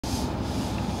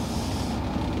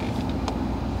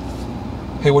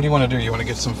Hey, what do you want to do? You want to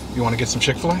get some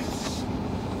Chick-fil-A?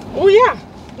 Oh yeah.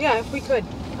 Yeah, if we could.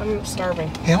 I'm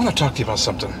starving. Hey, I want to talk to you about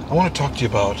something. I want to talk to you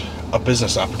about a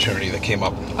business opportunity that came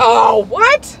up. Oh,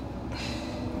 what?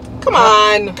 Come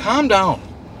on. Calm down.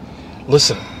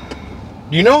 Listen,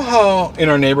 you know how in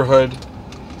our neighborhood,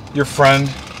 your friend,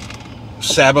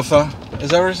 Sabitha, is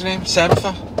that her name?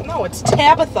 Sabitha? No, it's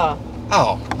Tabitha.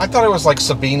 Oh, I thought it was like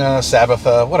Sabina,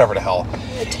 Sabitha, whatever the hell.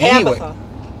 Tabitha.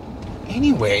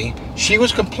 Anyway, she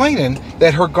was complaining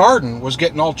that her garden was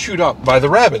getting all chewed up by the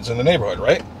rabbits in the neighborhood,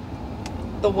 right?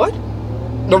 The what?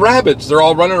 The rabbits. They're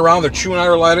all running around. They're chewing out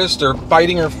her lettuce. They're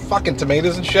biting her fucking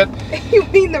tomatoes and shit. You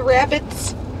mean the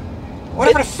rabbits?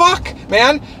 Whatever the fuck,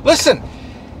 man. Listen.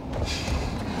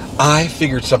 I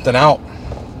figured something out.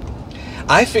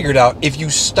 I figured out if you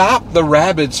stop the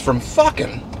rabbits from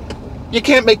fucking, you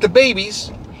can't make the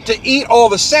babies to eat all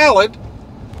the salad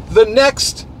the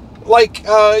next,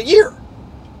 year.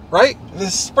 Right?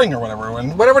 This spring or whatever.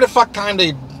 When whatever the fuck time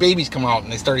the babies come out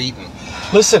and they start eating.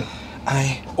 Listen,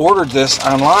 I ordered this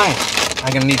online.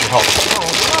 I'm going to need your help.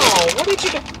 Oh, no. What did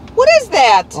you do? What is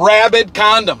that? Rabbit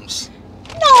condoms.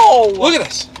 No. Look at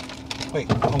this. Wait,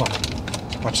 hold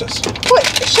on. Watch this. What?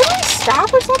 Should we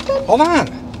stop or something? Hold on.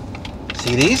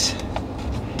 See these?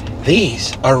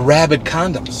 These are rabbit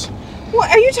condoms. What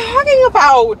are you talking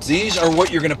about? These are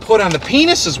what you're going to put on the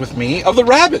penises with me of the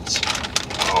rabbits.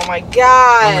 Oh my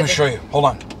God. I'm going to show you. Hold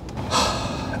on.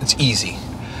 It's easy.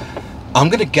 I'm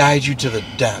going to guide you to the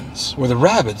dens where the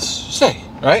rabbits stay,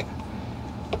 right?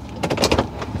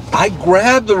 I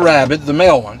grab the rabbit, the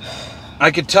male one.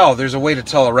 I could tell. There's a way to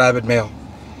tell a rabbit male.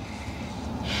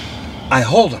 I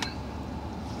hold him.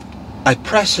 I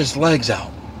press his legs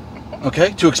out,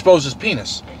 okay, to expose his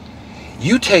penis.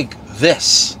 You take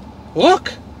this.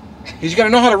 Look. He's going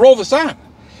to know how to roll this on.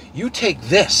 You take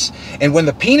this, and when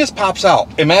the penis pops out,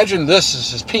 imagine this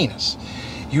is his penis.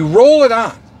 You roll it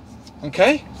on,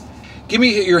 okay? Give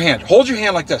me your hand. Hold your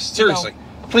hand like this. Seriously.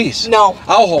 No. Please. No.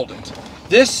 I'll hold it.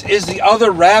 This is the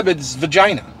other rabbit's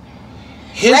vagina.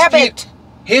 Rabbit.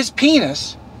 His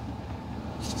penis.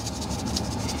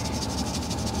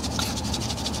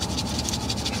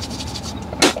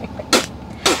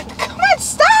 Come on,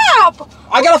 stop.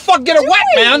 I gotta fucking get it wet,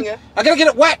 doing? man. I gotta get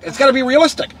it wet. It's gotta be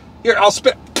realistic. Here, I'll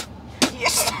spit.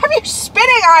 Stop your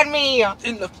spitting on me.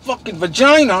 In the fucking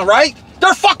vagina, right?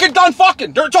 They're fucking done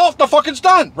fucking. They're off. The fucking's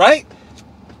done, right?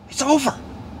 It's over.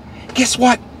 Guess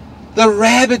what? The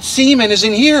rabbit semen is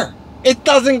in here. It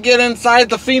doesn't get inside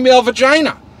the female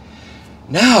vagina.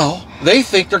 Now, they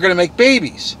think they're going to make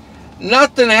babies.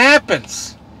 Nothing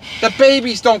happens. The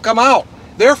babies don't come out.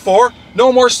 Therefore,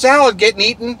 no more salad getting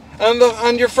eaten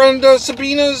on your friend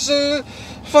Sabina's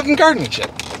fucking garden and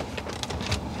shit.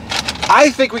 I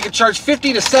think we could charge $50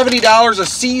 to $70 a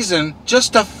season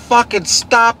just to fucking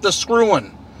stop the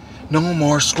screwing. No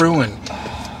more screwing.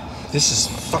 This is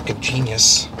fucking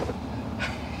genius.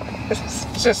 This is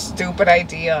just a stupid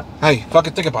idea. Hey,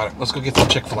 fucking think about it. Let's go get some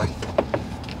Chick-fil-A.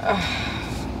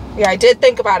 Yeah, I did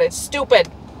think about it. Stupid.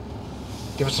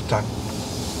 Give us some time.